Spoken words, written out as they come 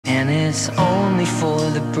and it's only for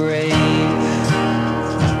the brave.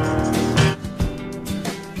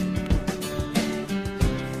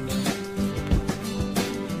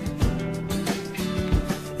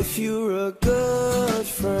 If you're a good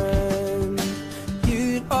friend,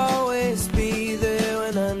 you'd always be there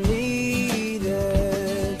when I need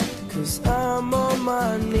it. 'Cause I'm on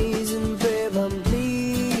my knees and babe, I'm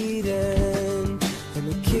bleeding, and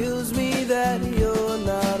it kills me that you're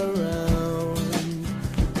not around.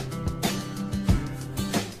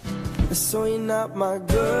 So you're not my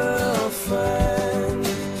girlfriend.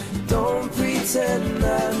 Don't pretend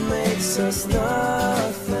that makes us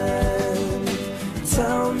nothing.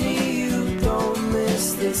 Tell me you don't miss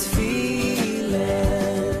this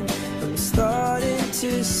feeling. I'm starting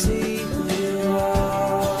to see who you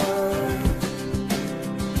are.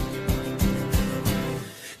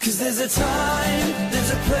 'Cause there's a time,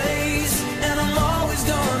 there's a place, and I'm always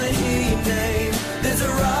gonna hear your name. There's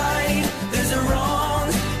a right, there's a wrong,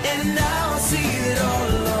 and now I see it all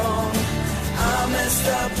along. I messed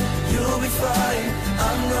up, you'll be fine.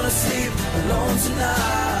 I'm gonna sleep alone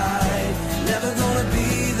tonight. Never gonna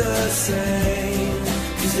be the same,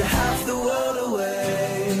 'cause you're half the world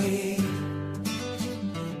away.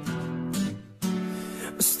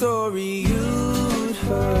 A story you'd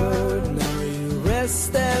heard, now you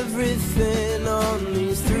rest everything on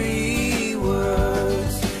these 3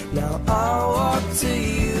 words. Now I'll walk to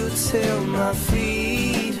you till my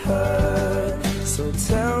feet hurt. So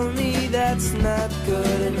tell me that's not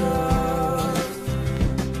good enough.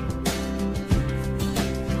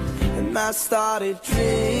 I started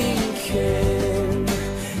drinking.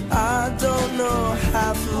 I don't know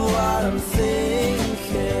half of what I'm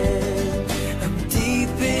thinking. I'm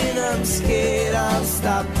deep in, I'm scared, I'll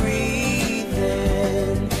stop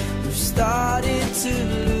breathing. We've started to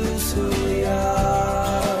lose who we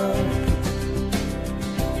are.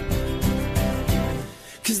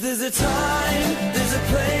 'Cause there's a time, there's a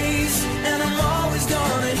place, and I'm always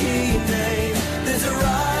gonna hear your name. There's a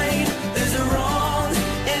right, there's a wrong,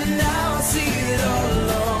 and now I see it all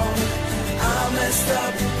along. I messed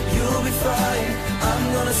up, you'll be fine. I'm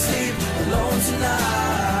gonna sleep alone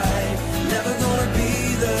tonight. Never gonna be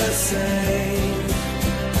the same.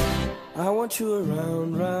 I want you around,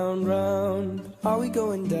 round, round. Are we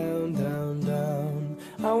going down, down, down?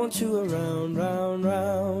 I want you around, round,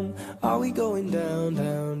 round. Are we going down,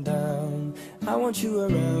 down, down? I want you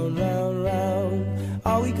around, round, round.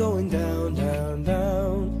 Are we going down, down,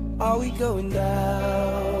 down? Are we going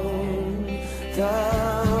down,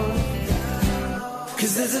 down?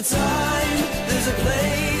 'Cause there's a time, there's a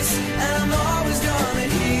place, and I'm always gonna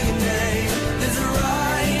hear your name. There's a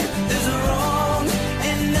right, there's a wrong,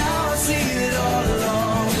 and now I see it all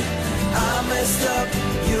along. I messed up,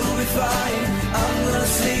 you'll be fine. I'm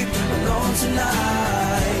gonna sleep alone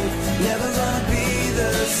tonight. Never gonna be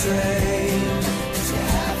the same.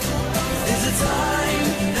 There's a time,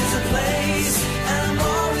 there's a place, and I'm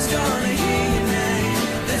always gonna hear your name.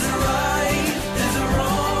 There's a right, there's a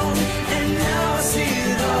wrong, and now I see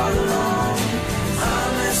it all along. I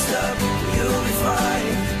messed up, you'll be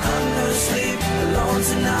fine. I'm gonna sleep alone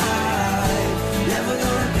tonight. Never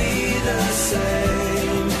gonna be the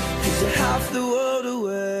same, 'cause you're half the world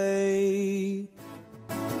away.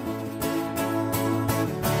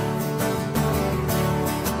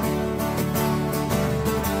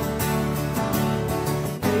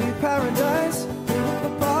 Paradise, a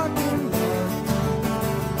parking lot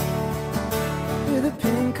with a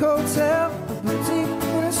pink hotel, a boutique,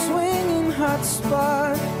 and a swinging hot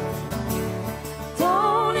spot.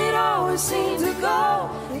 Don't it always seem to go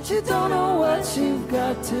that you don't know what you've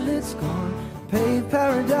got till it's gone? Paved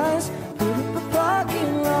paradise, put up a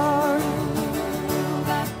parking lot.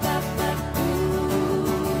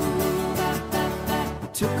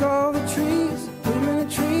 Took all the trees, put them in a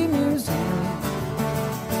tree museum.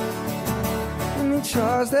 They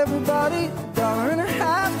charged everybody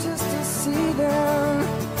 $1.50 just to see them.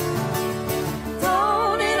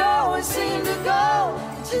 Don't it always seem to go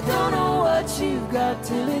that you don't know what you've got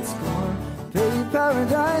till it's gone? Paved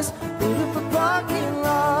paradise, put up a parking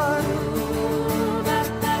lot.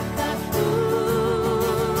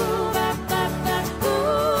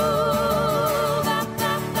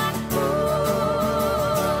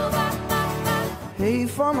 Hey,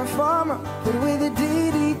 farmer, farmer, put away the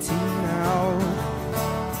DDT now.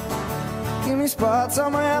 Give me spots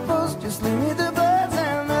on my apples, just leave me the